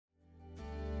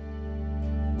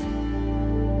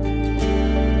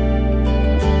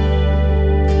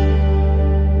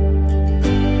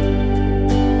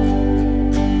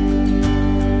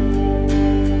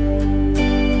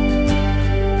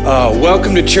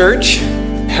Welcome to church.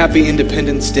 Happy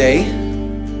Independence Day.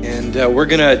 And we're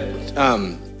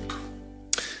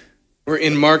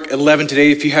in Mark 11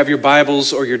 today. If you have your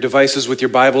Bibles or your devices with your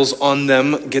Bibles on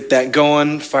them, get that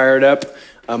going, fire it up.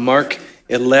 Mark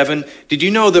 11. Did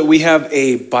you know that we have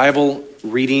a Bible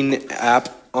reading app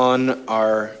on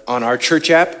our church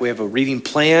app? We have a reading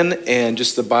plan and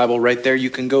just the Bible right there.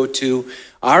 You can go to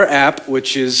our app,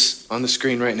 which is on the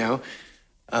screen right now.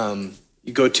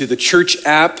 You go to the church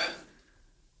app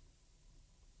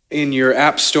in your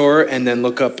app store and then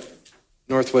look up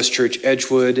Northwest Church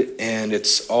Edgewood, and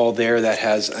it's all there. That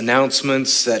has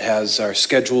announcements, that has our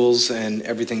schedules and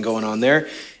everything going on there.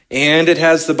 And it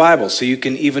has the Bible, so you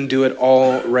can even do it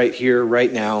all right here,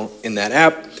 right now in that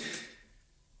app.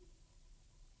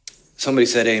 Somebody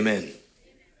said amen.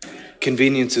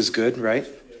 Convenience is good, right?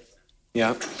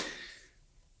 Yeah.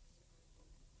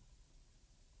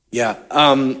 Yeah.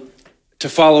 To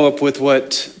follow up with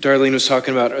what Darlene was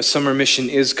talking about, a summer mission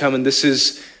is coming. This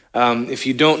is, if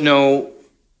you don't know,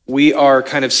 we are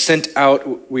kind of sent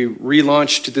out. We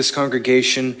relaunched this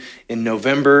congregation in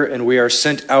November, and we are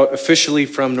sent out officially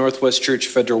from Northwest Church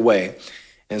Federal Way.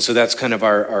 And so that's kind of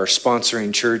our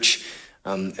sponsoring church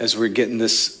as we're getting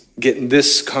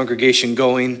this congregation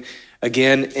going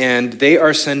again. And they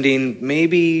are sending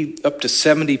maybe up to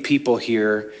 70 people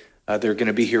here. They're going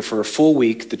to be here for a full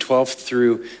week, the 12th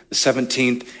through the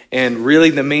 17th. And really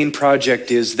the main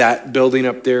project is that building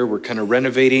up there. We're kind of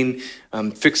renovating,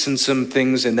 fixing some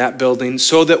things in that building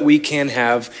so that we can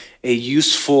have a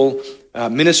useful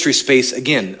ministry space.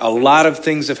 Again, a lot of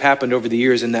things have happened over the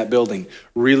years in that building.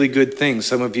 Really good things.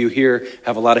 Some of you here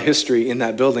have a lot of history in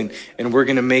that building. And we're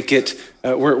going to make it,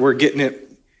 we're getting it.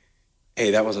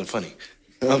 Hey, that wasn't funny.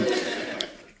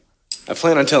 I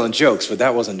plan on telling jokes, but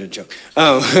that wasn't a joke.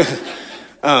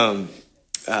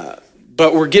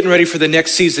 But we're getting ready for the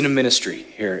next season of ministry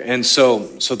here. And so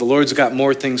the Lord's got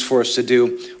more things for us to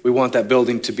do. We want that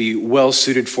building to be well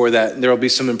suited for that. And there will be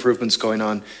some improvements going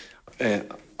on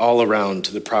all around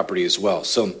the property as well.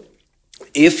 So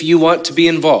if you want to be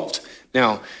involved,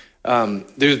 now,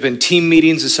 there's been team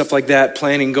meetings and stuff like that,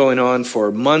 planning going on for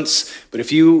months. But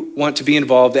if you want to be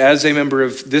involved as a member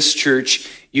of this church,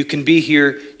 you can be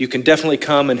here. You can definitely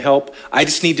come and help. I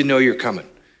just need to know you're coming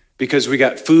because we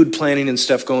got food planning and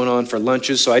stuff going on for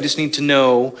lunches. So I just need to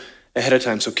know ahead of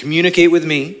time. So communicate with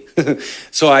me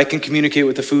so I can communicate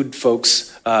with the food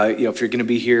folks. If you're going to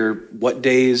be here, what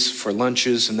days for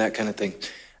lunches and that kind of thing.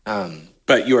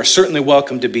 But you are certainly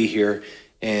welcome to be here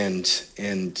and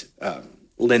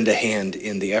lend a hand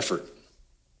in the effort.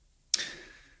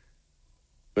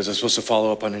 Was I supposed to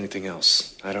follow up on anything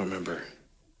else? I don't remember.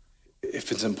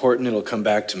 If it's important, it'll come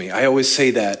back to me. I always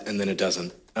say that, and then it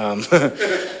doesn't.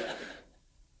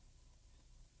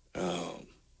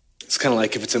 It's kind of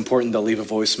like if it's important, they'll leave a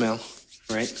voicemail,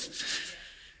 right?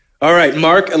 All right,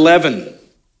 Mark 11.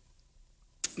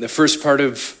 The first part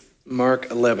of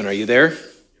Mark 11. Are you there?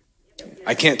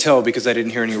 I can't tell because I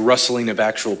didn't hear any rustling of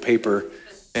actual paper.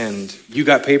 And you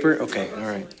got paper? Okay,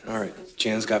 all right.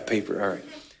 Jan's got paper, all right.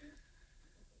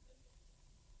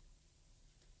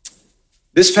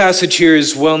 This passage here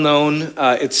is well known.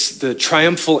 It's the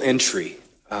triumphal entry,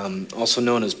 also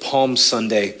known as Palm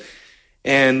Sunday.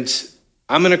 And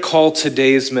I'm going to call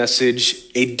today's message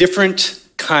a different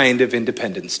kind of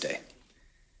Independence Day.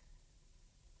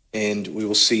 And we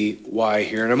will see why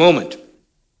here in a moment.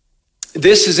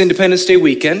 This is Independence Day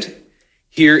weekend.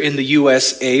 Here in the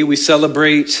USA, we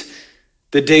celebrate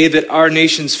the day that our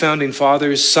nation's founding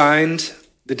fathers signed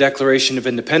the Declaration of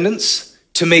Independence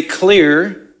to make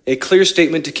a clear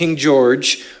statement to King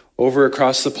George over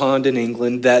across the pond in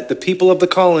England that the people of the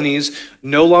colonies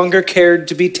no longer cared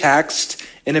to be taxed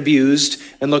and abused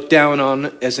and looked down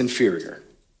on as inferior.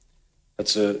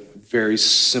 That's a very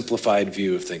simplified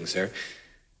view of things there.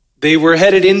 They were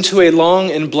headed into a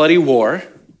long and bloody war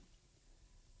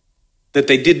that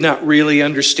they did not really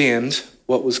understand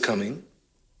what was coming.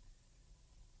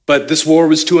 But this war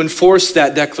was to enforce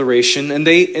that declaration, and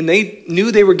they knew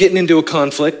they were getting into a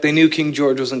conflict. They knew King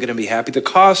George wasn't going to be happy. The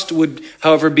cost would,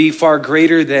 however, be far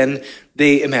greater than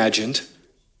they imagined.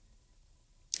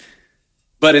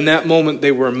 But in that moment,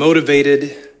 they were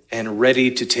motivated and ready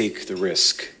to take the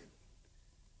risk.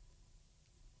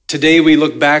 Today, we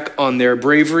look back on their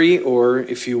bravery, or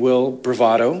if you will,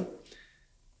 bravado,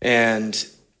 and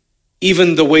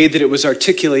even the way that it was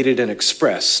articulated and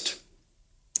expressed.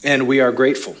 And we are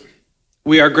grateful.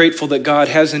 We are grateful that God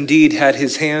has indeed had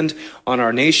his hand on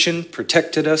our nation,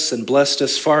 protected us, and blessed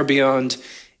us far beyond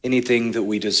anything that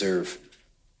we deserve.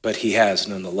 But he has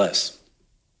nonetheless.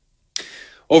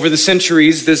 Over the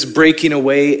centuries, this breaking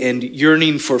away and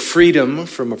yearning for freedom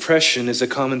from oppression is a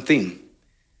common theme.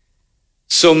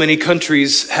 so many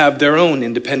countries have their own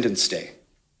Independence Day.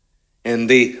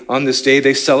 And on this day,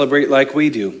 they celebrate like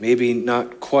we do. Maybe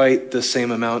not quite the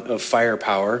same amount of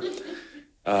firepower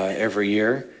every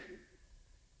year.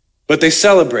 But they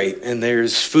celebrate, and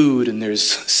there's food, and there's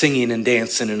singing and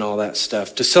dancing and all that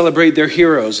stuff to celebrate their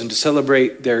heroes and to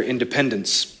celebrate their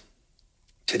independence.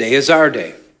 Today is our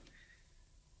day.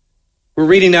 We're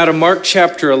reading out of Mark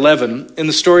chapter 11, and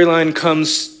the storyline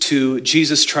comes to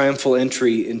Jesus' triumphal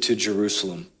entry into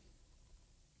Jerusalem.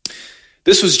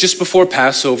 This was just before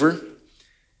Passover,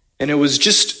 and it was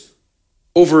just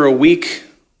over a week,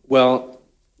 well,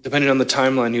 depending on the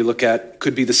timeline you look at,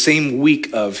 could be the same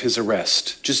week of his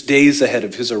arrest, just days ahead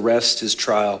of his arrest, his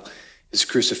trial, his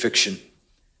crucifixion.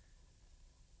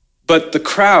 But the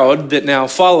crowd that now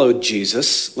followed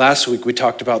Jesus, last week we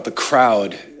talked about the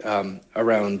crowd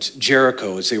around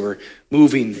Jericho as they were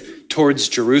moving towards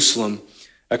Jerusalem.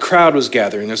 A crowd was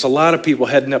gathering. There's a lot of people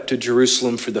heading up to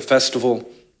Jerusalem for the festival.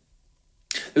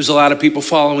 There's a lot of people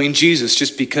following Jesus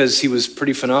just because he was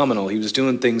pretty phenomenal. He was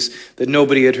doing things that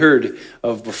nobody had heard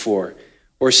of before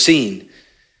or seen.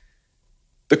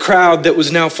 The crowd that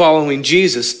was now following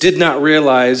Jesus did not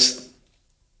realize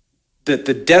that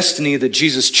the destiny that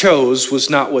Jesus chose was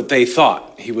not what they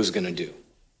thought he was going to do.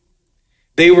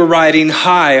 They were riding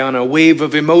high on a wave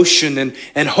of emotion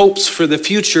and hopes for the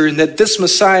future, and that this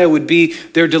Messiah would be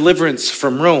their deliverance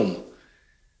from Rome.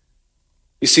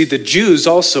 You see, the Jews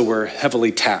also were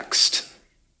heavily taxed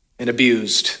and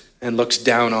abused and looked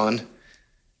down on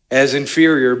as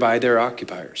inferior by their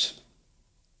occupiers.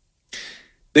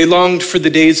 They longed for the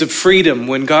days of freedom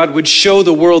when God would show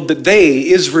the world that they,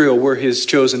 Israel, were his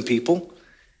chosen people,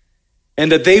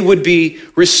 and that they would be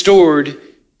restored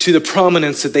to the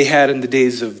prominence that they had in the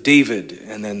days of David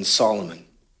and then Solomon.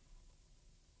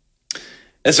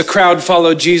 As a crowd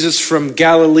followed Jesus from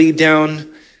Galilee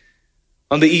down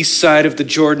on the east side of the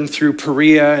Jordan through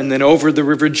Perea and then over the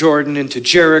river Jordan into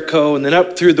Jericho and then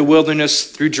up through the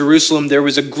wilderness through Jerusalem, there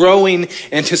was a growing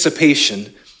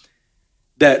anticipation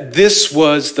that this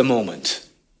was the moment.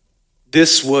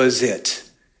 This was it.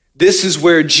 This is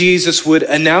where Jesus would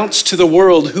announce to the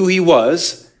world who he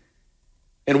was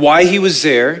and why he was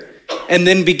there, and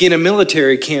then begin a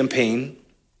military campaign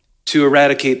to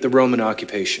eradicate the Roman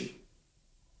occupation.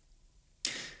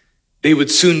 They would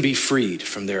soon be freed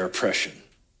from their oppression,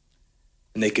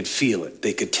 and they could feel it,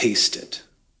 they could taste it.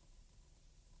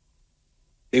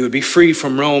 They would be free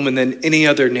from Rome and then any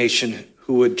other nation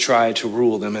who would try to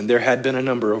rule them, and there had been a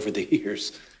number over the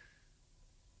years.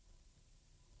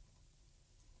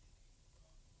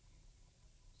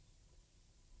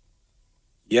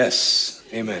 Yes,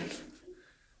 amen.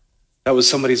 That was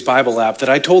somebody's Bible app that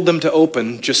I told them to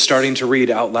open, just starting to read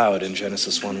out loud in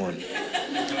Genesis 1:1.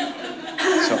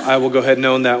 So I will go ahead and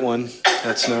own that one.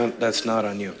 That's not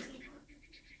on you.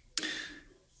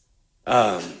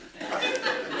 And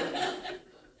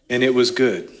it was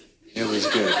good. It was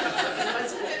good.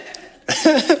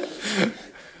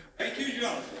 Thank you,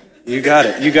 John. You got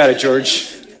it, George.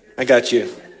 I got you.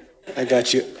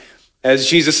 As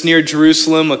Jesus neared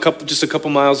Jerusalem, just a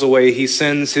couple miles away, he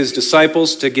sends his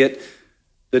disciples to get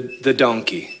the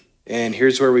donkey. And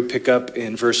here's where we pick up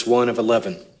in verse 1 of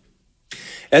 11.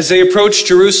 As they approached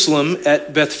Jerusalem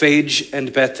at Bethphage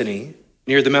and Bethany,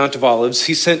 near the Mount of Olives,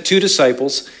 he sent 2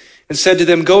 disciples and said to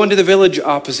them, "Go into the village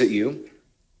opposite you,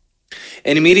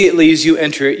 and immediately as you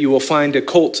enter it, you will find a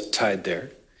colt tied there,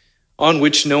 on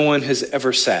which no one has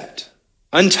ever sat.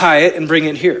 Untie it and bring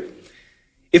it here.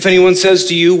 If anyone says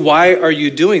to you, 'Why are you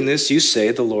doing this?' you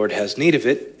say, 'The Lord has need of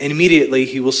it,' and immediately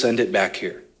he will send it back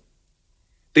here."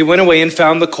 They went away and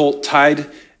found the colt tied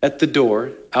at the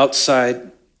door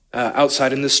outside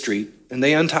in the street, and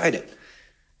they untied it.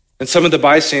 And some of the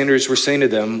bystanders were saying to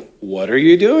them, "What are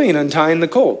you doing untying the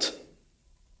colt?"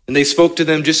 And they spoke to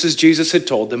them just as Jesus had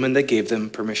told them, and they gave them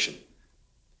permission.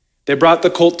 They brought the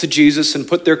colt to Jesus and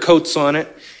put their coats on it,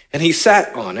 and he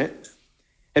sat on it.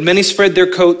 And many spread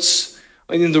their coats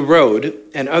in the road,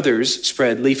 and others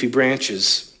spread leafy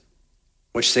branches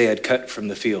which they had cut from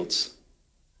the fields.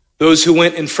 Those who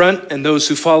went in front and those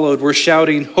who followed were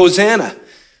shouting, "Hosanna!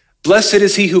 Blessed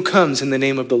is he who comes in the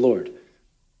name of the Lord.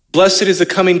 Blessed is the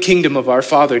coming kingdom of our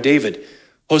father David.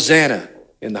 Hosanna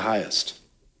in the highest."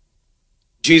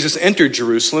 Jesus entered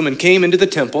Jerusalem and came into the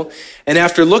temple, and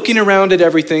after looking around at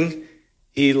everything,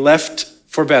 he left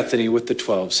for Bethany with the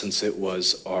 12, since it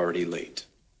was already late.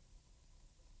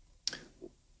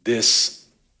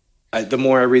 The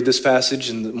more I read this passage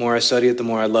and the more I study it, the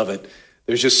more I love it.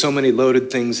 There's just so many loaded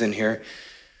things in here.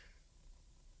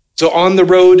 So on the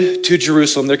road to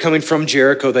Jerusalem, they're coming from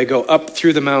Jericho. They go up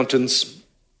through the mountains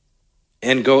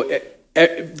and go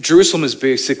Jerusalem is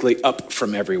basically up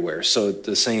from everywhere. So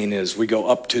the saying is, we go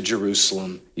up to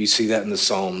Jerusalem. You see that in the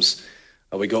Psalms.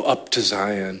 We go up to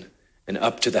Zion and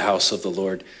up to the house of the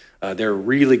Lord. They're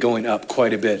really going up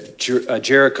quite a bit.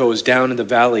 Jericho is down in the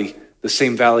valley, the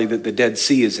same valley that the Dead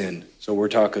Sea is in. So we're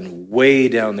talking way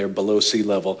down there below sea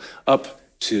level, up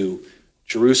to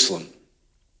Jerusalem.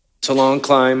 It's a long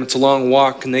climb. It's a long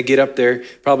walk, and they get up there.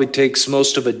 Probably takes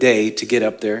most of a day to get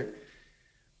up there.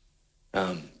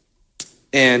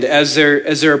 And as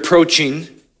they're approaching,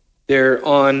 they're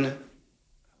on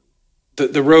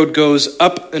the road goes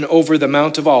up and over the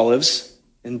Mount of Olives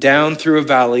and down through a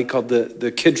valley called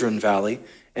the Kidron Valley,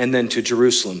 and then to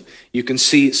Jerusalem. You can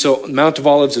see, so Mount of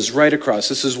Olives is right across.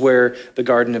 This is where the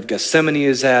Garden of Gethsemane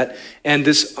is at. And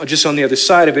this, just on the other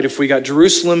side of it, if we got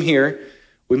Jerusalem here,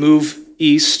 we move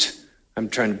east. I'm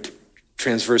trying to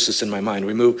transverse this in my mind.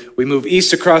 We move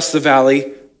east across the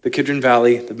valley, the Kidron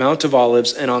Valley, the Mount of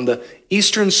Olives, and on the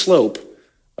eastern slope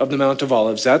of the Mount of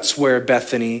Olives, that's where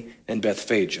Bethany and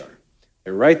Bethphage are.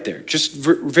 They're right there, just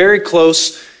very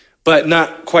close, but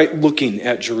not quite looking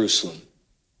at Jerusalem.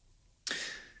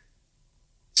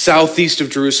 Southeast of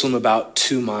Jerusalem, about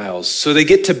 2 miles. So they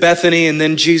get to Bethany, and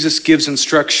then Jesus gives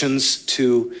instructions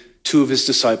to 2 of his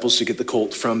disciples to get the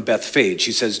colt from Bethphage.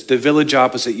 He says, the village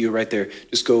opposite you right there,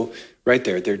 just go right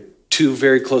there. They're 2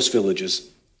 very close villages.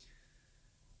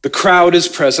 The crowd is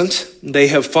present. They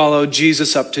have followed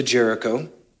Jesus up to Jericho.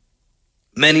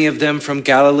 Many of them from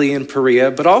Galilee and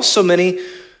Perea, but also many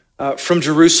from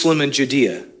Jerusalem and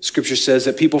Judea. Scripture says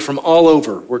that people from all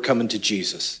over were coming to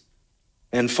Jesus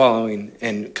and following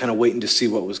and kind of waiting to see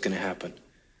what was going to happen.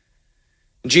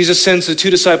 And Jesus sends the 2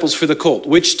 disciples for the colt.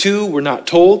 Which 2, we're not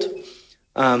told.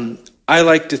 I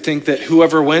like to think that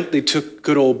whoever went, they took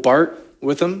good old Bart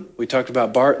with them. We talked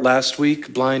about Bart last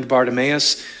week, blind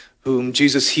Bartimaeus, whom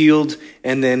Jesus healed,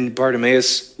 and then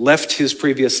Bartimaeus left his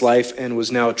previous life and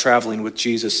was now traveling with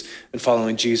Jesus and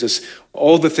following Jesus.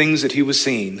 All the things that he was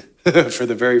seeing for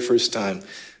the very first time,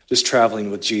 just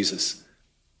traveling with Jesus.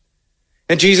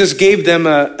 And Jesus gave them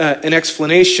an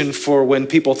explanation for when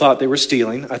people thought they were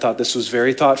stealing. I thought this was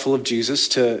very thoughtful of Jesus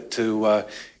to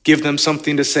give them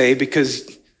something to say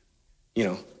because,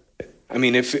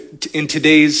 if in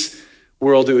today's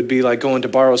world, it would be like going to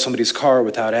borrow somebody's car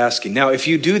without asking. Now, if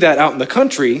you do that out in the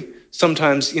country,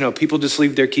 sometimes, people just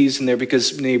leave their keys in there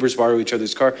because neighbors borrow each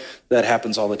other's car. That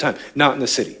happens all the time. Not in the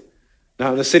city.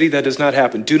 Not in the city, that does not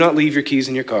happen. Do not leave your keys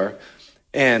in your car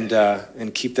and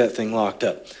keep that thing locked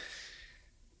up.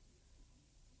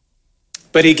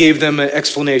 But he gave them an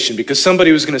explanation because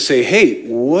somebody was going to say, hey,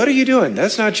 what are you doing?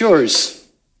 That's not yours.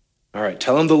 All right,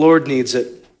 tell them the Lord needs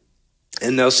it,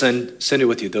 and they'll send it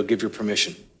with you. They'll give you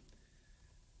permission.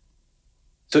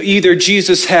 So either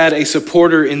Jesus had a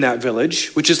supporter in that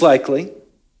village, which is likely,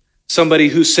 somebody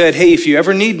who said, hey, if you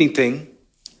ever need anything,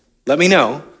 let me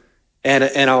know,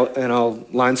 and I'll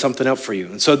line something up for you.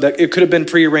 And so that it could have been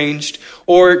prearranged,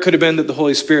 or it could have been that the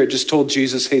Holy Spirit just told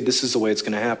Jesus, hey, this is the way it's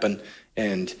going to happen,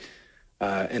 and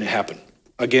it happened.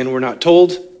 Again, we're not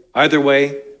told. Either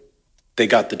way, they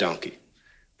got the donkey.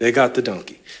 They got the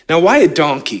donkey. Now, why a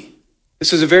donkey?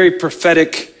 This is a very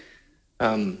prophetic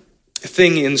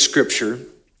thing in Scripture.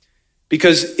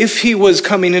 Because if he was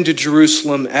coming into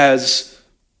Jerusalem as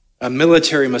a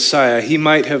military Messiah, he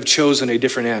might have chosen a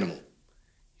different animal.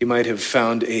 He might have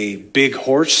found a big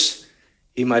horse.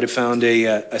 He might have found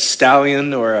a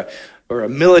stallion or a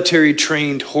military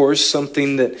trained horse,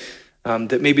 something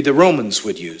that maybe the Romans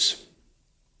would use.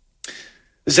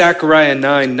 Zechariah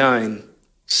 9:9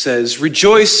 says,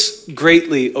 rejoice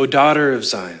greatly, O daughter of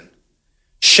Zion.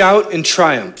 Shout in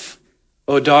triumph,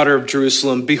 O daughter of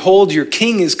Jerusalem, behold, your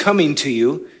king is coming to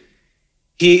you.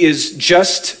 He is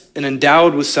just and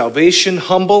endowed with salvation,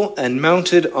 humble and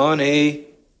mounted on a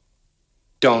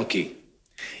donkey,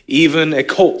 even a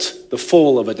colt, the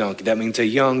foal of a donkey. That means a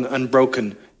young,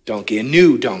 unbroken donkey, a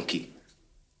new donkey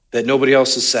that nobody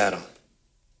else has sat on.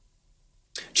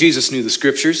 Jesus knew the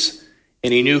Scriptures,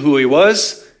 and he knew who he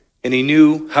was, and he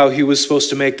knew how he was supposed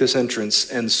to make this entrance,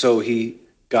 and so he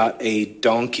got a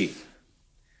donkey.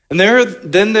 And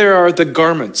then there are the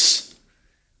garments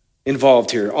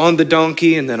involved here, on the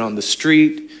donkey and then on the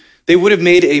street. They would have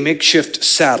made a makeshift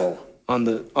saddle on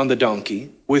the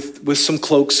donkey with some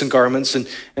cloaks and garments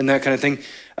and that kind of thing,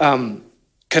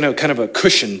 kind of a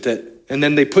cushion and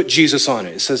then they put Jesus on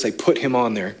it. It says they put him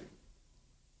on there.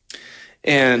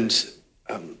 And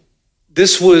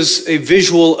this was a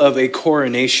visual of a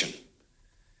coronation.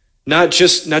 Not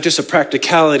just a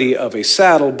practicality of a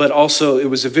saddle, but also it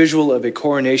was a visual of a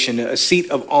coronation, a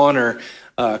seat of honor,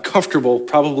 comfortable,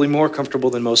 probably more comfortable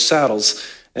than most saddles.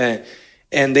 And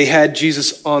they had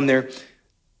Jesus on there.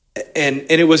 And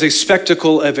it was a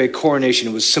spectacle of a coronation.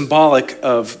 It was symbolic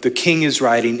of the king is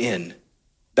riding in.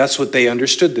 That's what they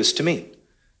understood this to mean.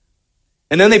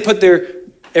 And then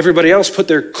everybody else put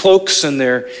their cloaks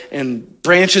and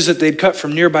branches that they'd cut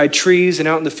from nearby trees and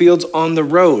out in the fields on the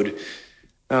road.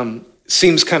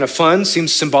 Seems kind of fun,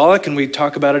 seems symbolic, and we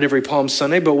talk about it every Palm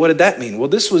Sunday, but what did that mean? Well,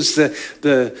 this was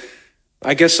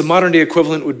I guess the modern day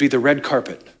equivalent would be the red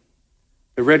carpet.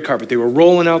 The red carpet. They were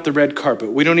rolling out the red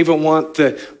carpet. We don't even want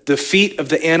the feet of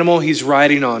the animal he's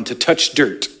riding on to touch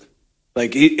dirt.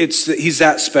 Like he's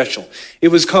that special. It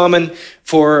was common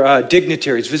for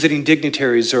dignitaries, visiting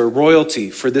dignitaries or royalty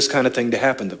for this kind of thing to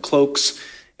happen. The cloaks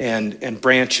and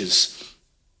branches.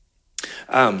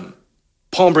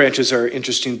 Palm branches are an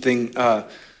interesting thing. I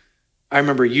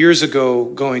remember years ago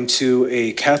going to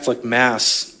a Catholic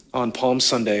mass on Palm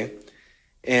Sunday,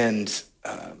 and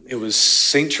it was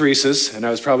St. Teresa's, and I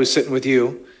was probably sitting with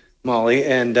you, Molly,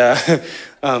 and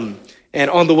on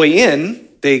the way in,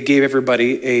 they gave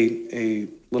everybody a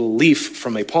little leaf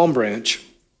from a palm branch.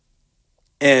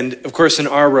 And of course, in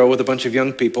our row with a bunch of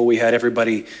young people, we had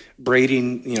everybody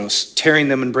braiding, tearing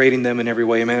them and braiding them in every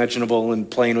way imaginable and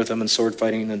playing with them and sword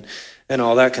fighting and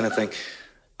all that kind of thing.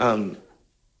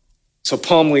 So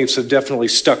palm leaves have definitely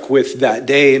stuck with that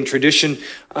day in tradition.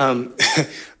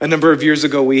 A number of years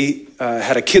ago, we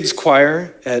had a kids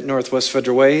choir at Northwest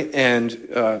Federal Way,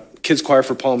 and kids choir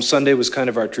for Palm Sunday was kind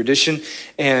of our tradition.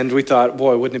 And we thought,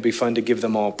 boy, wouldn't it be fun to give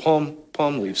them all palm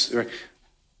leaves?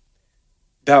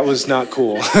 That was not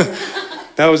cool.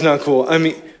 That was not cool. I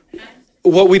mean,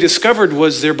 what we discovered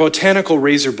was they're botanical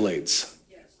razor blades.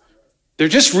 They're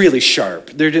just really sharp.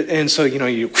 And so,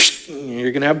 you're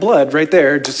going to have blood right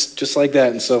there, just like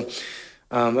that. And so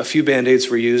a few Band-Aids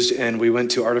were used, and we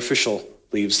went to artificial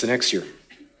leaves the next year.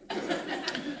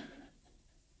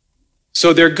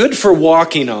 So they're good for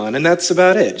walking on, and that's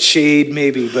about it. Shade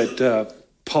maybe, but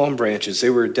palm branches,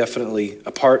 they were definitely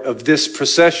a part of this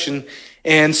procession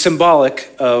and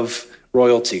symbolic of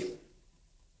royalty.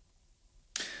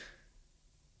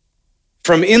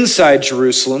 From inside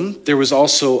Jerusalem, there was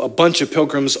also a bunch of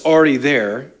pilgrims already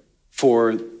there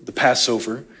for the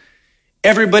Passover.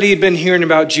 Everybody had been hearing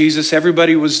about Jesus.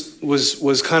 Everybody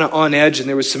was kind of on edge, and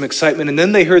there was some excitement. And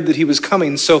then they heard that he was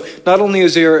coming. So not only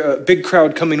is there a big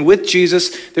crowd coming with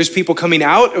Jesus, there's people coming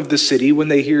out of the city when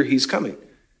they hear he's coming.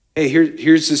 Hey,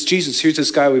 here's this Jesus. Here's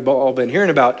this guy we've all been hearing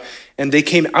about. And they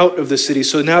came out of the city.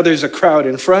 So now there's a crowd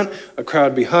in front, a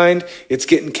crowd behind. It's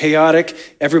getting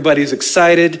chaotic. Everybody's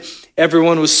excited.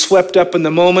 Everyone was swept up in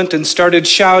the moment and started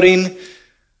shouting,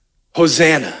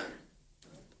 Hosanna,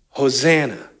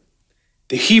 Hosanna.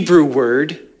 The Hebrew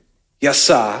word,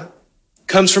 yasah,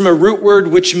 comes from a root word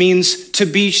which means to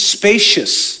be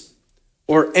spacious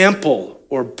or ample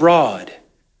or broad.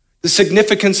 The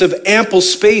significance of ample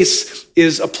space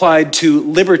is applied to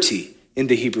liberty in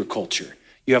the Hebrew culture.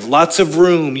 You have lots of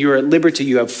room, you're at liberty,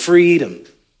 you have freedom.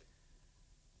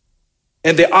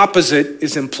 And the opposite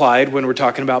is implied when we're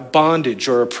talking about bondage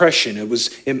or oppression. It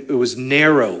was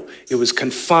narrow, it was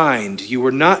confined, you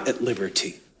were not at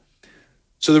liberty.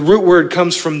 So the root word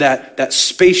comes from that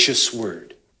spacious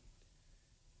word.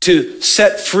 To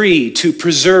set free, to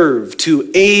preserve, to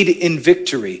aid in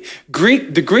victory.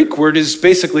 The Greek word is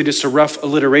basically just a rough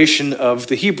alliteration of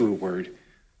the Hebrew word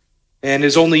and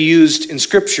is only used in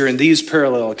Scripture in these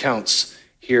parallel accounts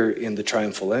here in the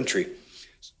triumphal entry.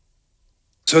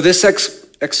 So this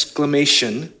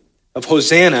exclamation of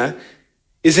Hosanna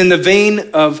is in the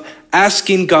vein of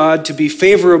asking God to be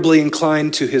favorably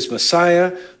inclined to his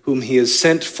Messiah, whom he has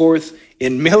sent forth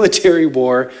in military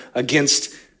war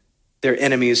against their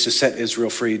enemies to set Israel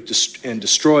free and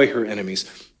destroy her enemies.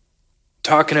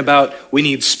 Talking about we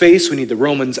need space, we need the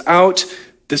Romans out.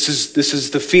 This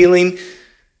is the feeling.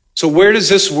 So where does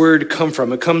this word come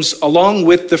from? It comes along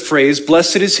with the phrase,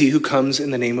 blessed is he who comes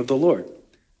in the name of the Lord.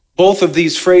 Both of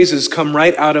these phrases come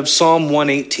right out of Psalm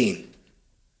 118.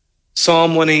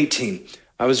 Psalm 118.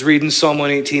 I was reading Psalm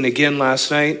 118 again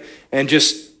last night, and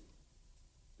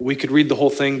we could read the whole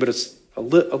thing, but it's a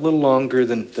little longer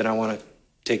than I want to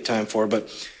take time for. But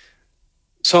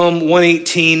Psalm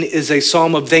 118 is a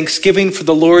psalm of thanksgiving for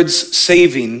the Lord's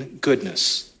saving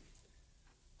goodness.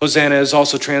 Hosanna is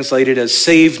also translated as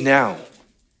save now,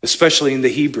 especially in the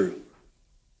Hebrew.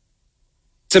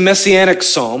 It's a messianic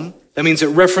psalm. That means it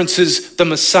references the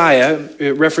Messiah.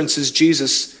 It references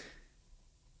Jesus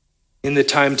in the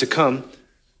time to come,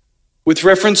 with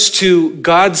reference to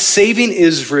God saving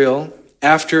Israel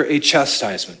after a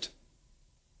chastisement.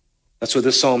 That's what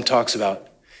this psalm talks about.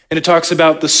 And it talks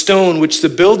about the stone which the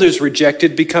builders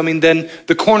rejected becoming then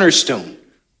the cornerstone,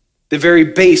 the very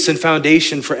base and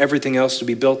foundation for everything else to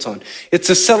be built on. It's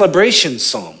a celebration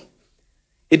psalm.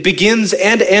 It begins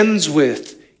and ends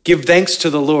with, give thanks to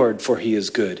the Lord, for he is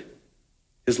good.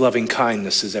 His loving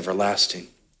kindness is everlasting.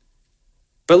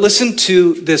 But listen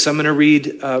to this. I'm going to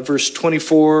read verse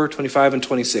 24, 25, and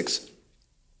 26.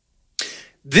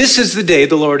 This is the day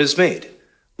the Lord has made.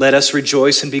 Let us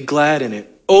rejoice and be glad in it.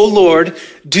 O Lord,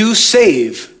 do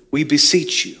save, we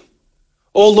beseech you.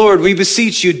 O Lord, we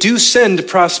beseech you, do send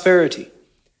prosperity.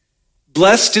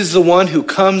 Blessed is the one who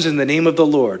comes in the name of the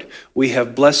Lord. We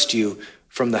have blessed you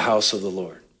from the house of the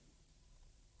Lord.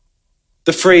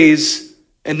 The phrase,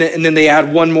 and then they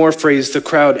add one more phrase, the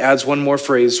crowd adds one more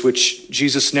phrase, which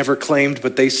Jesus never claimed,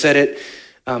 but they said it.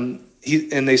 And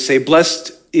they say,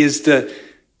 blessed is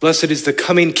the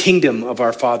coming kingdom of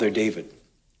our father David,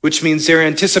 which means they're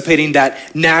anticipating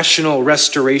that national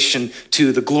restoration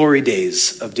to the glory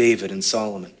days of David and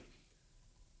Solomon.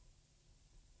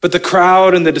 But the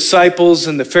crowd and the disciples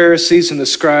and the Pharisees and the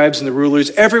scribes and the rulers,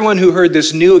 everyone who heard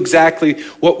this knew exactly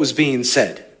what was being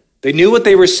said. They knew what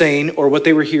they were saying or what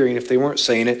they were hearing if they weren't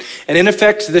saying it. And in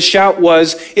effect, the shout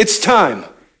was, it's time.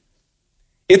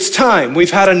 It's time.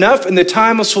 We've had enough and the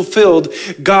time is fulfilled.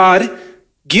 God,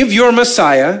 give your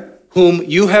Messiah, whom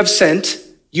you have sent,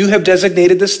 you have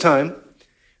designated this time,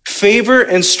 favor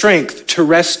and strength to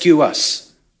rescue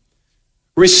us.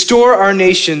 Restore our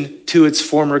nation to its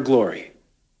former glory.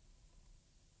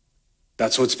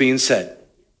 That's what's being said.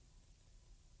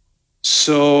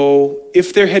 So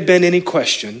if there had been any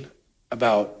question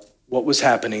about what was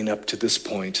happening up to this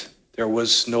point, there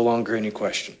was no longer any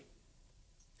question.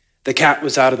 The cat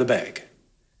was out of the bag.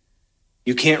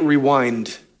 You can't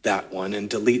rewind that one and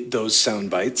delete those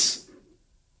sound bites.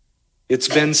 It's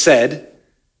been said,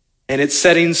 and it's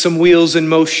setting some wheels in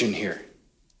motion here.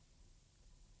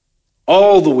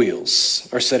 All the wheels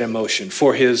are set in motion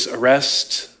for his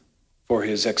arrest, for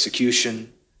his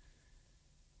execution.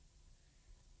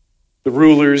 The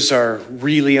rulers are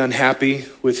really unhappy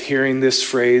with hearing this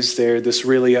phrase there. This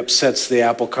really upsets the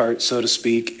apple cart, so to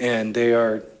speak, and they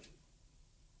are.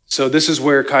 So this is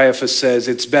where Caiaphas says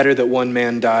it's better that one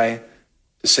man die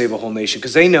to save a whole nation,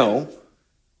 because they know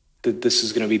that this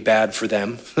is going to be bad for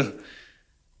them.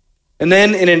 And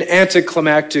then in an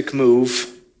anticlimactic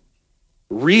move,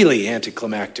 really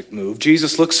anticlimactic move,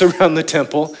 Jesus looks around the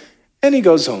temple and he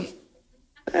goes home.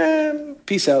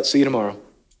 Peace out, see you tomorrow.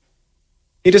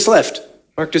 He just left.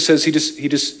 Mark just says he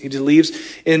just leaves.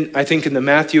 I think in the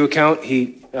Matthew account,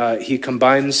 he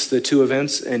combines the two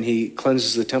events and he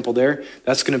cleanses the temple there.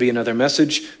 That's going to be another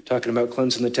message talking about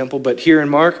cleansing the temple. But here in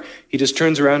Mark, he just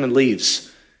turns around and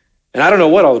leaves. And I don't know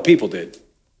what all the people did.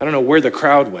 I don't know where the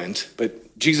crowd went,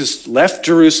 but Jesus left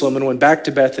Jerusalem and went back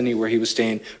to Bethany where he was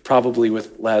staying, probably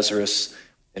with Lazarus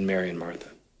and Mary and Martha.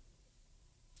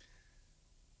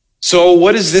 So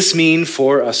what does this mean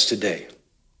for us today?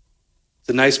 It's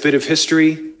a nice bit of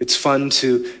history. It's fun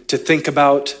to think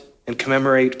about and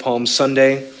commemorate Palm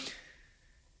Sunday.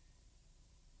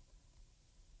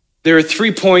 There are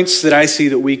 3 points that I see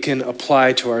that we can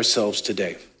apply to ourselves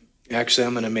today. Actually,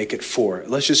 I'm going to make it 4.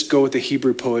 Let's just go with the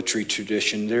Hebrew poetry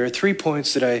tradition. There are 3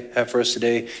 points that I have for us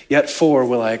today, yet 4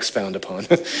 will I expound upon.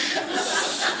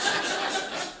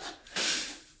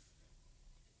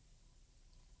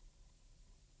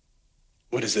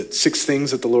 What is it? 6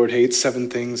 things that the Lord hates, 7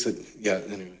 things that,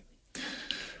 anyway.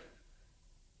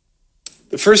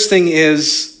 The first thing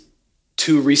is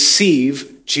to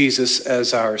receive Jesus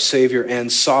as our Savior and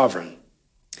Sovereign.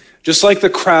 Just like the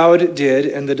crowd did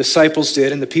and the disciples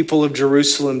did and the people of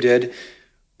Jerusalem did,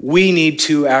 we need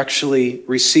to actually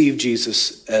receive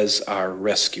Jesus as our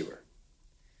rescuer.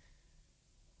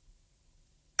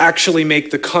 Actually make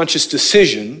the conscious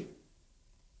decision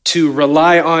to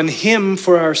rely on him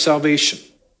for our salvation.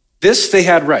 This they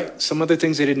had right. Some other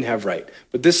things they didn't have right,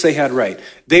 but this they had right.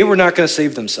 They were not going to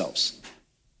save themselves.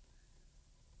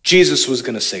 Jesus was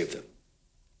going to save them,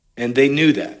 and they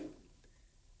knew that.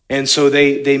 And so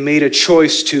they made a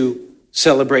choice to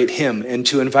celebrate him and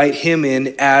to invite him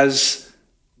in as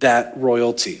that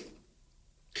royalty.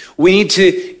 We need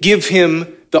to give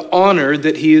him the honor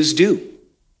that he is due.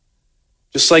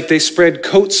 Just like they spread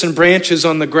coats and branches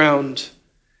on the ground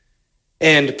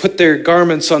and put their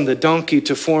garments on the donkey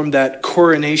to form that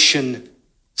coronation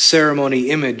ceremony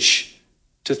image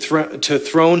to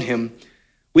throne him,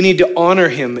 we need to honor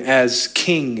him as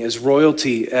king, as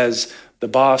royalty, as the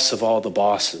boss of all the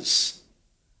bosses.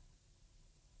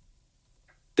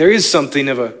 There is something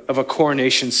of a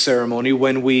coronation ceremony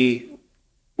when we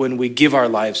give our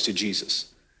lives to Jesus.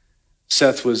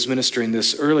 Seth was ministering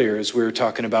this earlier as we were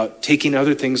talking about taking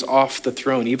other things off the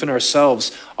throne, even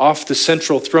ourselves off the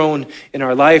central throne in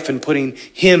our life and putting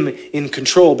him in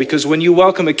control. Because when you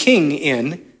welcome a king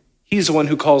in, he's the one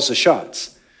who calls the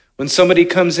shots. When somebody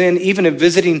comes in, even a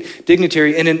visiting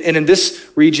dignitary, and in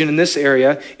this region, in this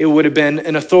area, it would have been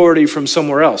an authority from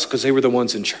somewhere else because they were the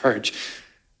ones in charge.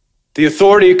 The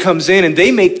authority comes in and they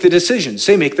make the decisions.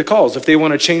 They make the calls. If they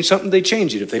want to change something, they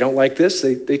change it. If they don't like this,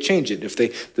 they change it. If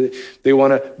they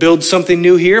want to build something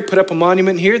new here, put up a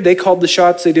monument here, they called the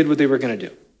shots. They did what they were going to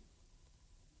do.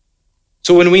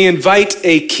 So when we invite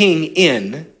a king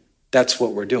in, that's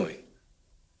what we're doing.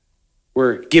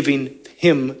 We're giving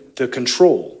him the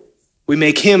control. We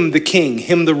make him the king,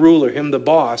 him the ruler, him the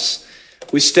boss.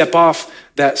 We step off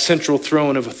that central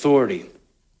throne of authority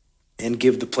and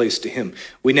give the place to him.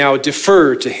 We now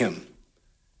defer to him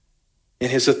in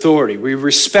his authority. We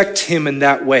respect him in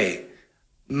that way.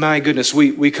 My goodness,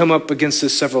 we come up against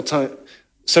this several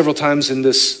times in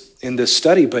this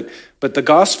study, but the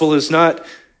gospel is not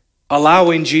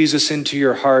allowing Jesus into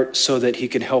your heart so that he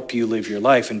can help you live your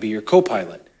life and be your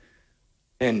co-pilot.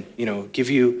 And, give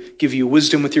you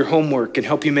wisdom with your homework and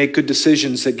help you make good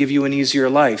decisions that give you an easier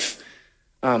life.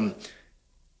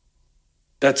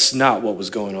 That's not what was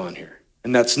going on here.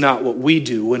 And that's not what we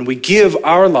do when we give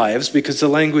our lives, because the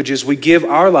language is we give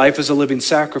our life as a living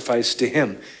sacrifice to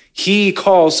him. He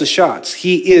calls the shots.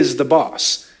 He is the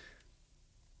boss.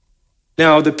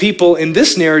 Now, the people in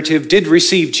this narrative did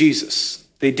receive Jesus.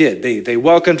 They did. They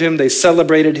welcomed him. They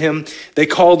celebrated him. They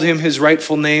called him his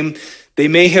rightful name. They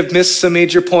may have missed some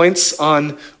major points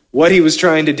on what he was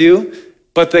trying to do,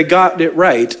 but they got it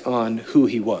right on who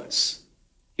he was.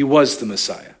 He was the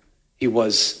Messiah. He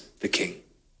was the king.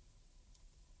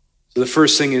 So the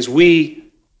first thing is we,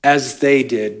 as they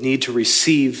did, need to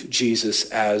receive Jesus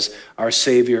as our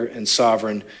Savior and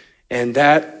sovereign, and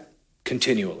that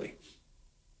continually.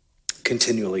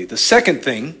 Continually. The second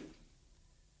thing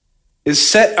is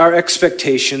set our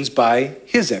expectations by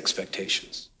his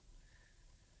expectations.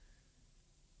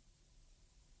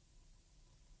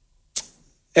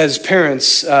 As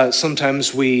parents,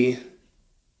 sometimes we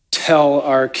tell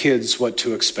our kids what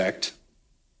to expect.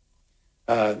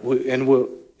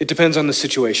 It depends on the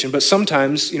situation, but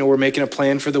sometimes, we're making a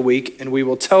plan for the week and we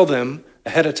will tell them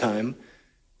ahead of time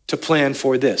to plan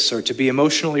for this or to be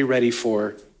emotionally ready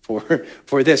for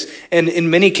this. And in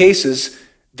many cases,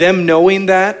 them knowing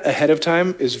that ahead of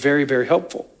time is very, very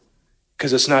helpful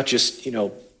because it's not just,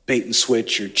 bait and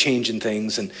switch or changing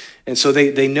things. And so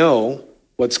they know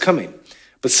what's coming.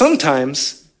 But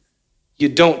sometimes you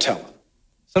don't tell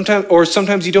them.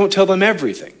 Sometimes you don't tell them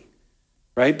everything,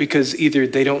 right? Because either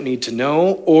they don't need to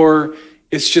know or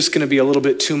it's just going to be a little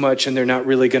bit too much and they're not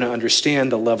really going to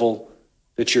understand the level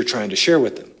that you're trying to share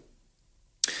with them.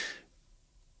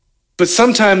 But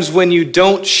sometimes when you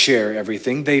don't share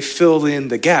everything, they fill in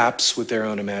the gaps with their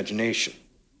own imagination.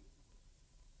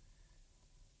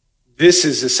 This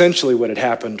is essentially what had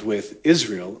happened with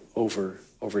Israel over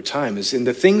time, is in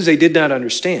the things they did not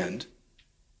understand,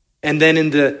 and then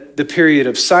in the period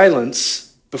of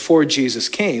silence before Jesus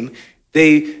came,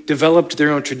 they developed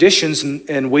their own traditions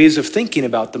and ways of thinking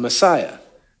about the Messiah,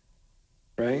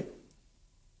 right?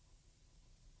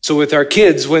 So with our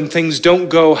kids, when things don't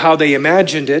go how they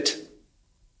imagined it,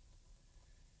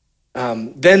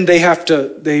 then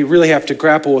they really have to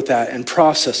grapple with that and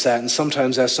process that, and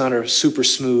sometimes that's not a super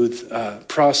smooth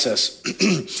process.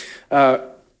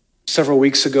 Several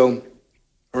weeks ago,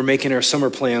 we're making our summer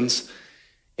plans,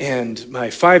 and my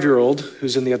 5-year-old,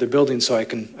 who's in the other building, so I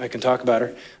can talk about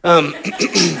her.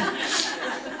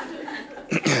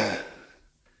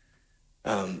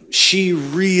 She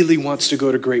really wants to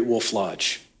go to Great Wolf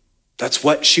Lodge. That's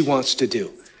what she wants to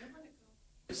do.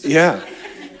 Yeah,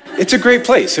 it's a great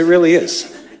place. It really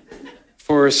is,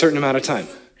 for a certain amount of time.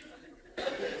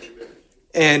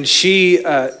 And she's,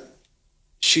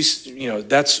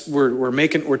 that's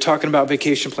we're talking about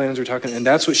vacation plans. And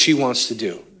that's what she wants to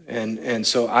do. And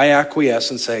so I acquiesce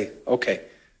and say, okay,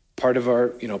 part of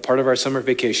our summer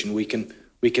vacation, we can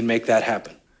make that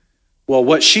happen. Well,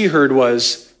 what she heard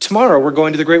was, tomorrow we're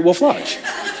going to the Great Wolf Lodge.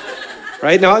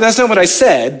 Right? Now, that's not what I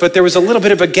said, but there was a little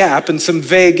bit of a gap and some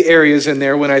vague areas in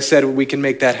there when I said we can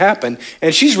make that happen.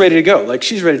 And she's ready to go. Like,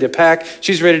 she's ready to pack.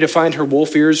 She's ready to find her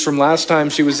wolf ears from last time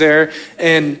she was there.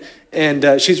 And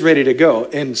she's ready to go.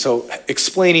 And so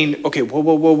explaining, okay,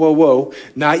 whoa,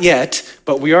 not yet,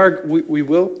 but we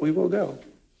will go.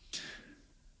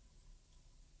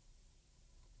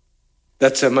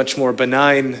 That's a much more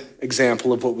benign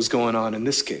example of what was going on in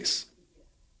this case.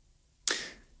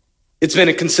 It's been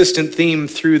a consistent theme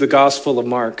through the Gospel of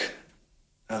Mark,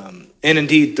 and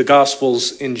indeed the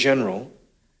Gospels in general,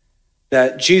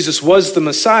 that Jesus was the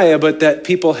Messiah, but that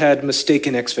people had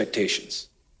mistaken expectations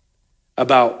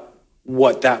about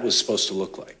what that was supposed to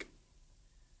look like.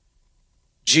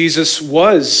 Jesus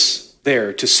was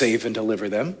there to save and deliver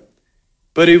them,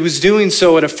 But he was doing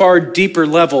so at a far deeper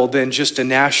level than just a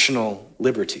national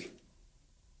liberty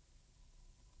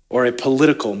or a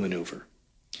political maneuver.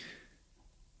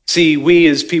 See, we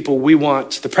as people, we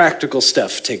want the practical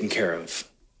stuff taken care of.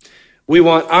 We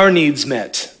want our needs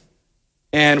met.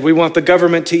 And we want the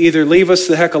government to either leave us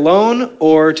the heck alone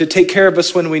or to take care of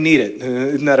us when we need it.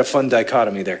 Isn't that a fun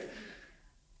dichotomy there?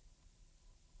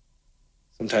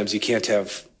 Sometimes you can't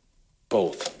have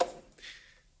both.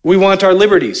 We want our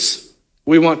liberties.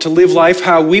 We want to live life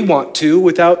how we want to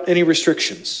without any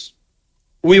restrictions.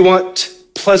 We want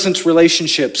pleasant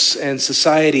relationships and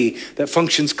society that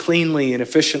functions cleanly and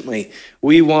efficiently.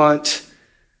 We want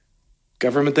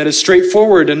government that is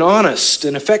straightforward and honest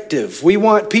and effective. We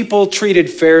want people treated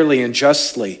fairly and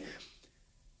justly.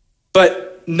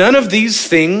 But none of these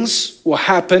things will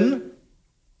happen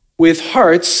with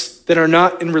hearts that are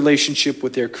not in relationship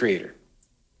with their Creator.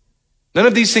 None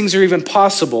of these things are even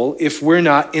possible if we're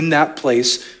not in that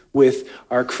place with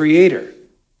our Creator.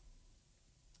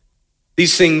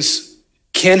 These things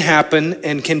can happen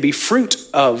and can be fruit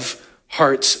of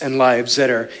hearts and lives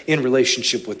that are in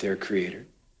relationship with their Creator.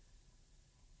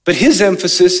 But his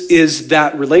emphasis is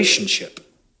that relationship,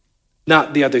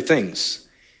 not the other things.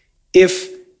 If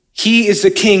he is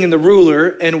the king and the ruler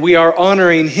and we are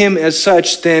honoring him as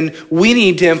such, then we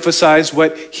need to emphasize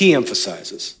what he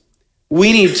emphasizes.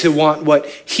 We need to want what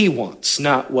he wants,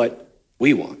 not what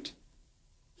we want.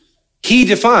 He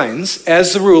defines,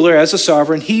 as the ruler, as a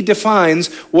sovereign, he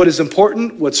defines what is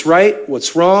important, what's right,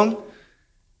 what's wrong,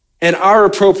 and our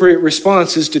appropriate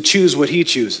response is to choose what he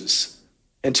chooses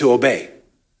and to obey.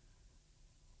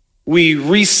 We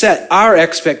reset our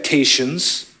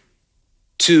expectations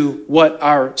to what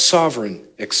our sovereign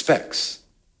expects.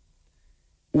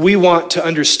 We want to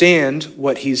understand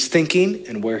what he's thinking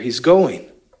and where he's going.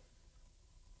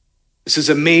 This is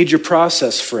a major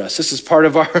process for us. This is part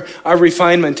of our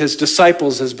refinement as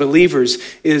disciples, as believers,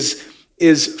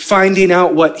 is finding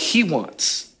out what he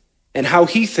wants and how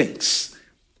he thinks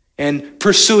and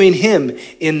pursuing him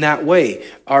in that way.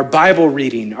 Our Bible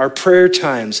reading, our prayer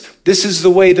times, this is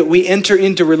the way that we enter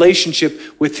into relationship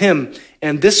with him.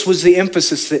 And this was the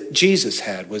emphasis that Jesus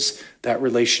had, was that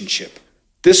relationship.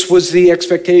 This was the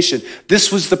expectation.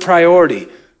 This was the priority,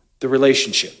 the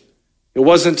relationship. It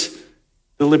wasn't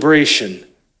the liberation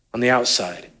on the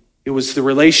outside. It was the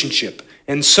relationship.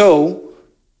 And so,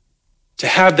 to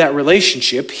have that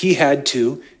relationship, he had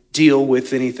to deal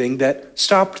with anything that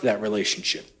stopped that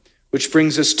relationship. Which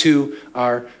brings us to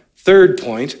our third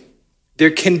point. There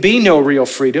can be no real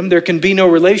freedom, there can be no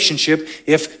relationship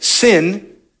if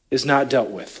sin is not dealt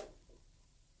with.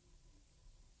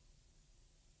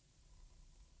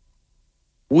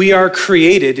 We are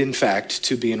created, in fact,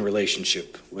 to be in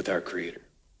relationship with our Creator.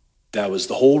 That was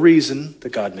the whole reason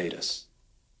that God made us.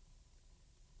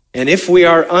 And if we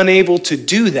are unable to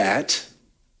do that,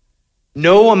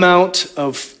 no amount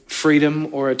of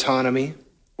freedom or autonomy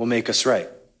will make us right.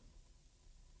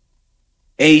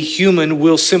 A human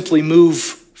will simply move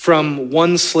from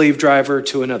one slave driver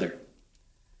to another.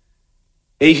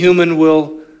 A human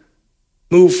will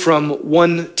move from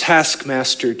one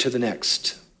taskmaster to the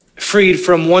next, freed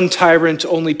from one tyrant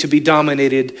only to be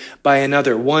dominated by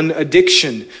another, one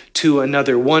addiction to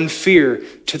another, one fear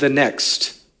to the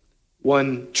next,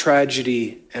 one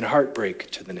tragedy and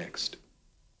heartbreak to the next.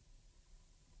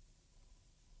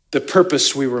 The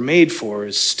purpose we were made for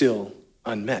is still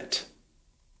unmet.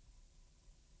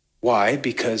 Why?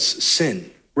 Because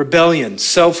sin, rebellion,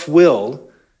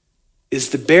 self-will is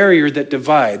the barrier that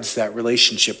divides that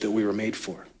relationship that we were made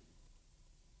for.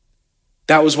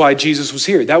 That was why Jesus was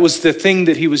here. That was the thing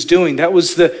that he was doing. That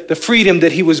was the freedom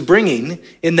that he was bringing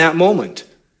in that moment.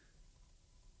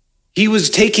 He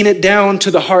was taking it down to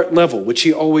the heart level, which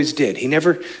he always did.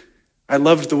 I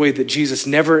loved the way that Jesus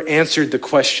never answered the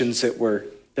questions that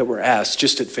were asked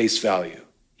just at face value.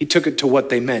 He took it to what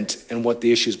they meant and what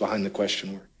the issues behind the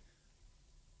question were.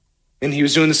 And he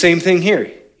was doing the same thing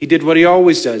here. He did what he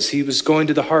always does. He was going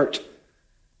to the heart.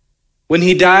 When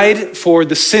he died for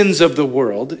the sins of the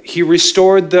world, he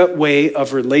restored the way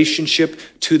of relationship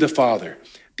to the Father,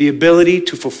 the ability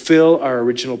to fulfill our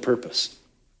original purpose.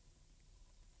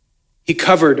 He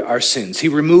covered our sins. He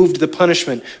removed the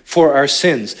punishment for our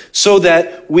sins so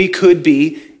that we could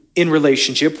be in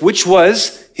relationship, which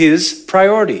was his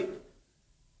priority.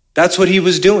 That's what he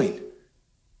was doing.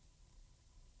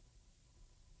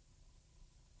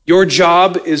 Your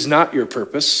job is not your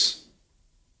purpose.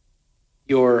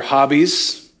 Your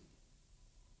hobbies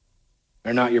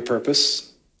are not your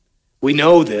purpose. We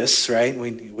know this, right?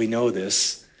 We know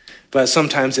this. But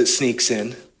sometimes it sneaks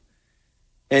in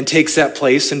and takes that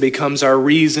place and becomes our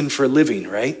reason for living,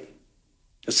 right?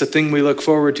 That's the thing we look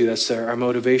forward to. That's our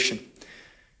motivation.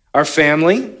 Our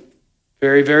family,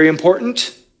 very, very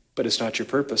important, but it's not your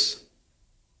purpose.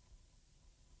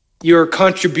 Your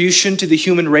contribution to the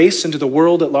human race and to the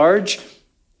world at large,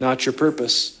 not your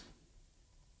purpose.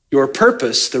 Your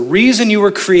purpose, the reason you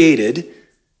were created,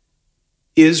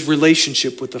 is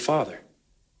relationship with the Father.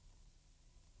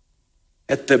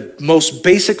 At the most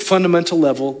basic fundamental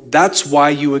level, that's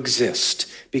why you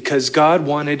exist, because God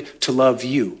wanted to love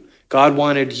you. God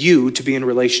wanted you to be in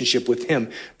relationship with him.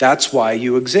 That's why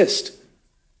you exist.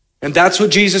 And that's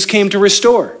what Jesus came to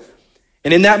restore.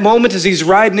 And in that moment, as he's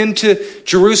riding into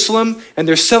Jerusalem and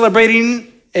they're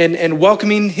celebrating and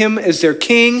welcoming him as their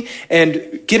king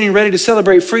and getting ready to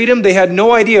celebrate freedom, they had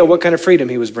no idea what kind of freedom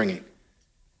he was bringing.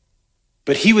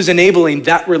 But he was enabling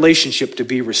that relationship to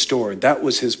be restored. That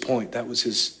was his point. That was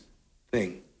his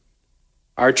thing.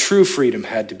 Our true freedom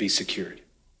had to be secured.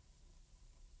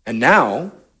 And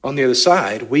now, on the other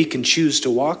side, we can choose to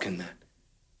walk in that.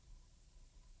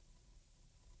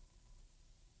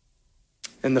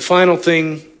 And the final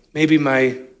thing, maybe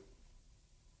the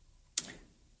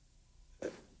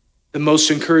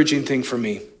most encouraging thing for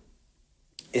me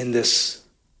in this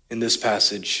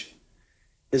passage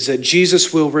is that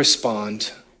Jesus will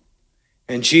respond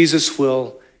and Jesus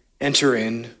will enter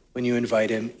in when you invite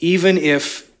him, even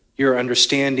if your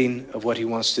understanding of what he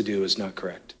wants to do is not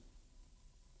correct.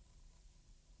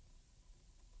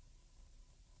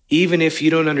 Even if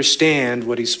you don't understand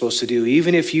what he's supposed to do,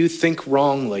 even if you think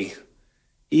wrongly,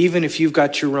 even if you've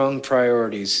got your wrong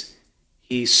priorities,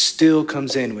 he still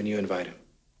comes in when you invite him.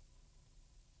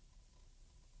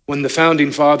 When the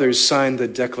founding fathers signed the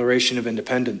Declaration of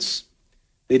Independence,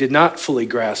 they did not fully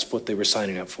grasp what they were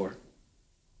signing up for.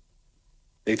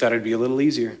 They thought it'd be a little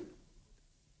easier.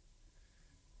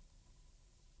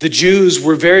 The Jews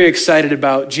were very excited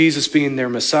about Jesus being their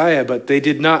Messiah, but they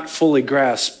did not fully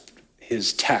grasp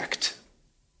his tact,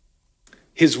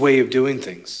 his way of doing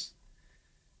things,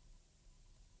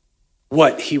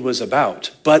 what he was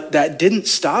about. But that didn't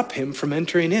stop him from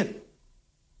entering in.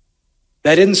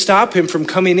 That didn't stop him from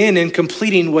coming in and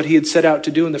completing what he had set out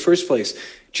to do in the first place.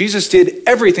 Jesus did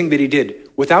everything that he did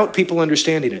without people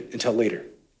understanding it until later.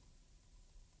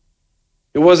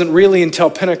 It wasn't really until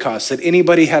Pentecost that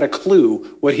anybody had a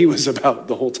clue what he was about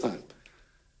the whole time.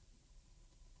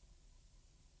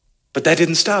 But that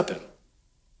didn't stop him.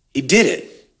 He did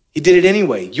it. He did it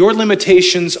anyway. Your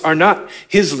limitations are not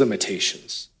his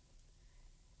limitations.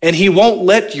 And he won't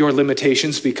let your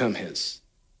limitations become his.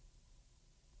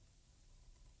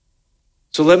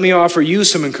 So let me offer you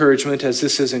some encouragement as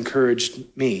this has encouraged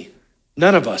me.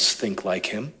 None of us think like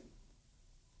him.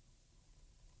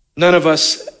 None of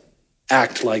us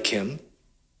act like him.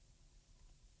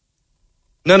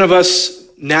 None of us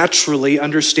naturally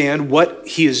understand what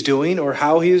he is doing or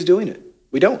how he is doing it.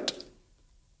 We don't.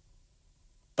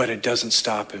 But it doesn't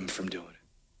stop him from doing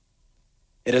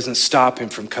it. It doesn't stop him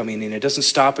from coming in. It doesn't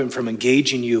stop him from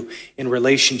engaging you in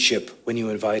relationship when you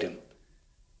invite him.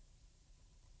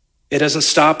 It doesn't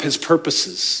stop his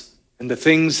purposes and the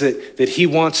things that he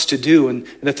wants to do and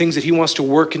the things that he wants to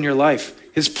work in your life.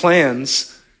 His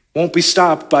plans won't be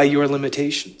stopped by your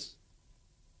limitations.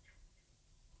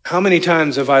 How many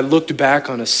times have I looked back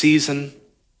on a season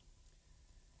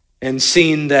and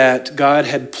seen that God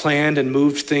had planned and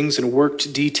moved things and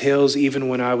worked details even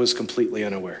when I was completely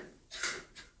unaware?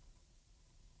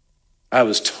 I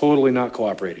was totally not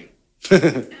cooperating.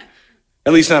 At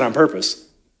least not on purpose.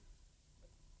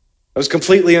 I was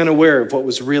completely unaware of what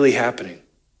was really happening.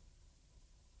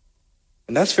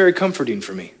 And that's very comforting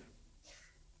for me.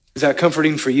 Is that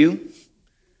comforting for you?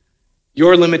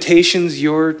 Your limitations,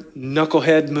 your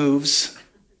knucklehead moves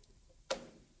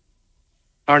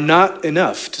are not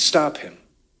enough to stop him.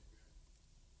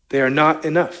 They are not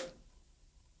enough.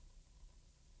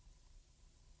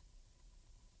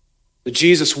 But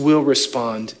Jesus will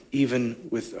respond even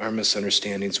with our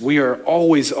misunderstandings. We are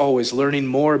always learning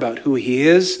more about who he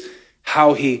is,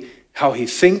 how he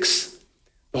thinks.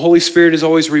 The Holy Spirit is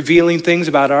always revealing things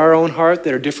about our own heart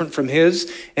that are different from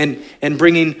his and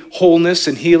bringing wholeness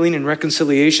and healing and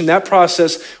reconciliation. That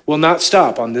process will not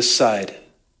stop on this side.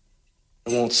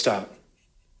 It won't stop.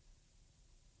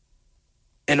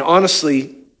 And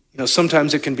honestly,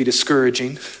 sometimes it can be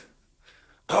discouraging.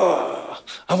 Oh,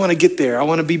 I want to get there. I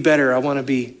want to be better. I want to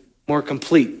be more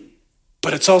complete.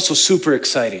 But it's also super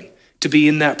exciting to be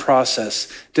in that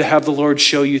process, to have the Lord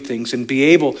show you things and be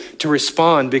able to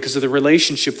respond because of the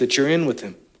relationship that you're in with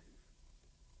him.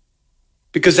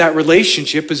 Because that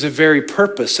relationship is the very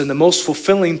purpose and the most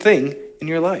fulfilling thing in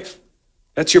your life.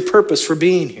 That's your purpose for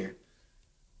being here.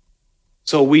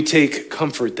 So we take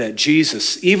comfort that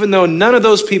Jesus, even though none of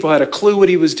those people had a clue what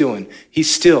he was doing, he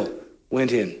still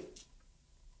went in.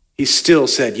 He still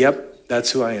said, yep,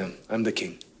 that's who I am. I'm the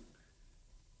king.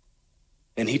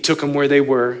 And he took them where they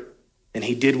were, and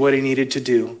he did what he needed to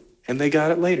do, and they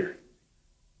got it later.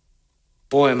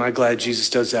 Boy, am I glad Jesus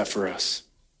does that for us.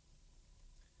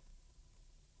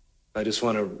 I just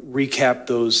want to recap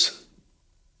those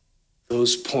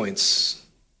points.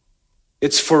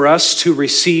 It's for us to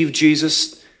receive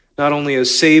Jesus not only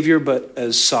as Savior, but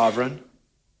as sovereign.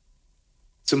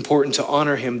 It's important to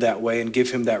honor him that way and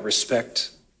give him that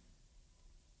respect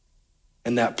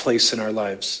and that place in our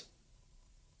lives.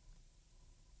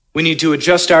 We need to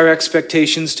adjust our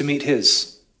expectations to meet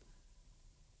his.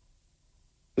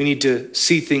 We need to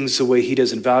see things the way he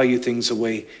does and value things the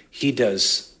way he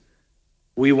does.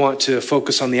 We want to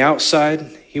focus on the outside.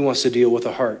 He wants to deal with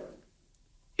the heart.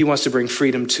 He wants to bring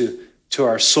freedom to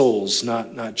our souls,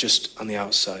 not just on the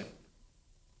outside.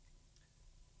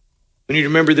 We need to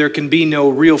remember there can be no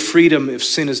real freedom if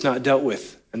sin is not dealt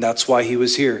with. And that's why he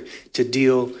was here, to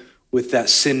deal with that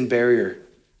sin barrier,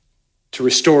 to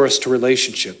restore us to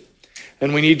relationship.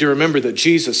 And we need to remember that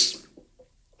Jesus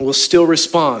will still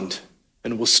respond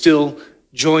and will still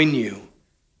join you,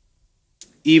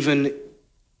 even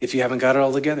if you haven't got it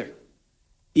all together,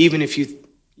 even if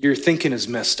your thinking is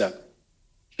messed up,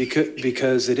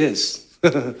 because it is.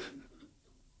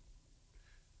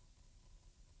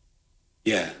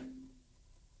 Yeah.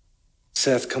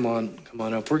 Seth, come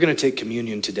on up. We're going to take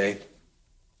communion today.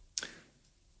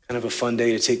 Kind of a fun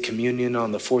day to take communion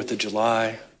on the 4th of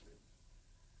July.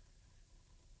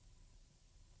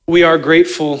 We are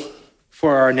grateful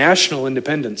for our national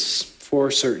independence, for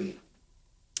certain,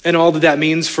 and all that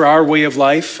means for our way of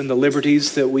life and the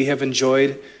liberties that we have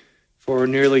enjoyed for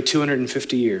nearly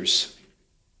 250 years.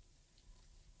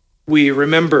 We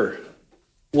remember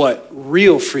what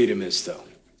real freedom is, though,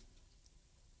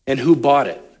 and who bought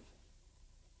it.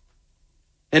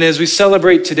 And as we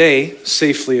celebrate today,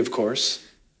 safely, of course,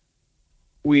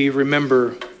 we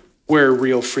remember where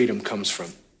real freedom comes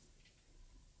from.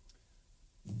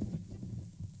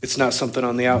 It's not something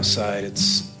on the outside.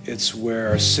 It's where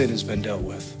our sin has been dealt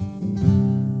with.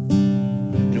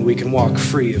 And we can walk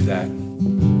free of that.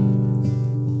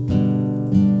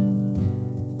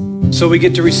 So we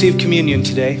get to receive communion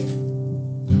today.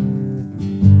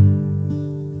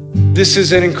 This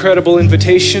is an incredible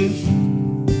invitation.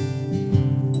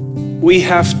 We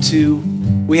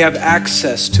have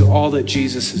access to all that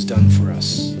Jesus has done for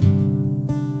us.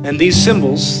 And these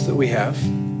symbols that we have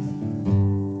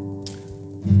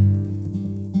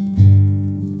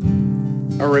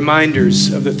are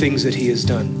reminders of the things that he has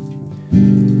done.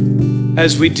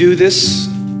 As we do this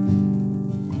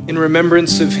in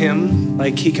remembrance of him,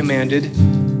 like he commanded,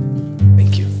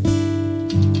 thank you.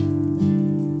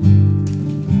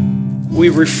 We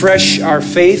refresh our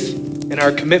faith and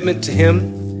our commitment to him,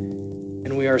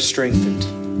 and we are strengthened.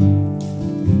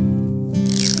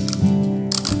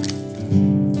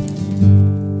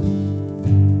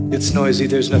 It's noisy.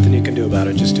 There's nothing you can do about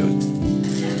it. Just do it.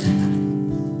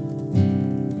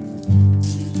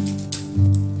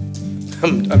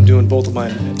 I'm doing both of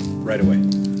mine right away.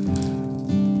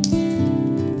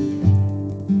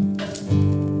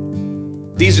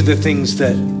 These are the things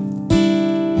that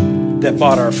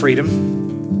bought our freedom.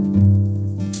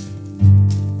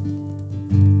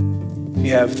 We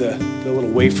have the little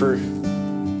wafer.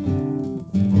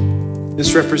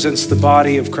 This represents the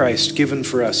body of Christ given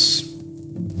for us.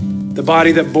 The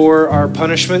body that bore our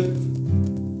punishment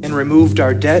and removed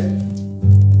our debt.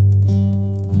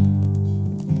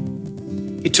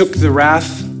 He took the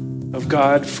wrath of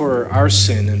God for our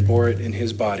sin and bore it in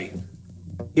his body.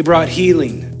 He brought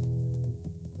healing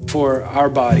for our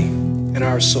body and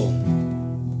our soul.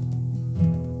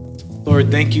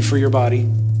 Lord, thank you for your body.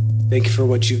 Thank you for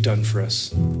what you've done for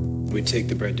us. We take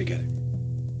the bread together.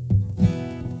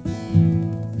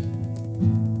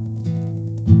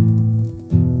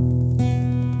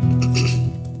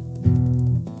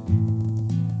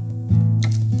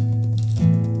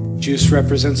 Juice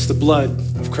represents the blood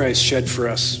of Christ shed for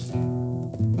us.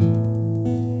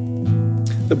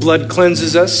 The blood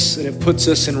cleanses us and it puts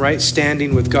us in right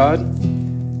standing with God.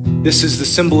 This is the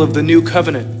symbol of the new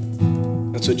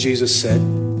covenant. That's what Jesus said.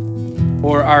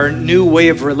 Or our new way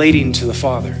of relating to the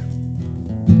Father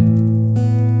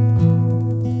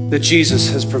that Jesus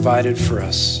has provided for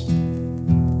us.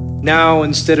 Now,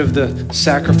 instead of the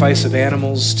sacrifice of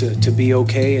animals to be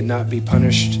okay and not be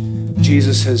punished,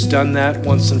 Jesus has done that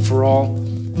once and for all.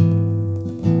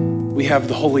 We have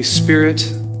the Holy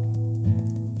Spirit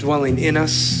dwelling in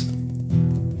us.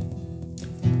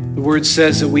 The The word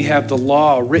says that we have the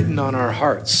law written on our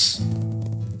hearts.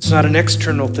 It's not an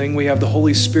external thing. We have the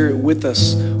Holy Spirit with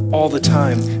us all the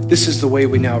time. This is the way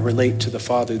we now relate to the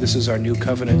Father. This is our new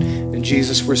covenant. And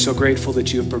Jesus, we're so grateful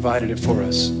that you have provided it for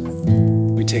us.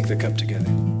 We take the cup together.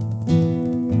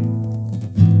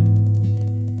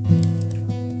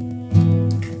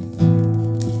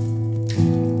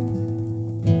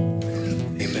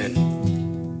 Amen.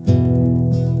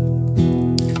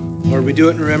 Lord, we do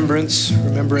it in remembrance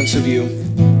of you.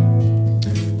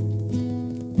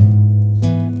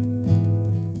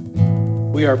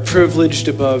 We are privileged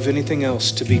above anything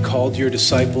else to be called your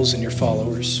disciples and your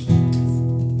followers.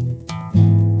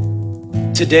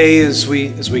 Today, as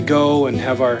we go and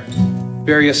have our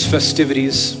various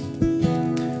festivities,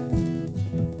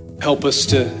 help us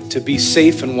to be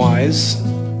safe and wise,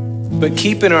 but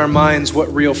keep in our minds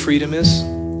what real freedom is.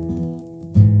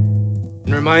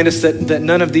 And remind us that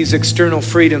none of these external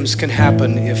freedoms can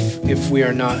happen if we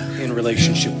are not in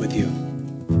relationship with you.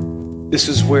 This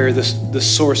is where the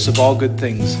source of all good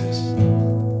things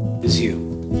is you.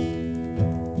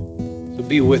 So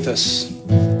be with us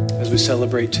as we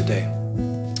celebrate today.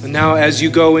 And now as you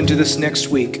go into this next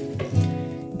week,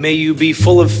 may you be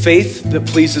full of faith that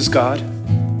pleases God.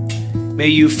 May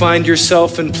you find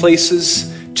yourself in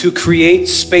places to create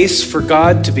space for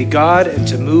God to be God and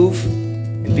to move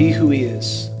and be who he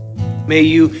is. May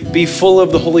you be full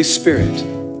of the Holy Spirit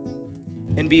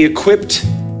and be equipped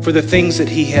for the things that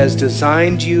he has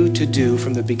designed you to do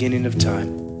from the beginning of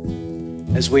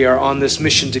time, as we are on this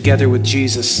mission together with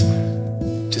Jesus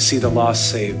to see the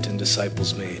lost saved and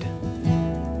disciples made.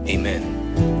 Amen.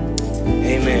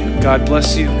 Amen. God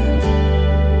bless you.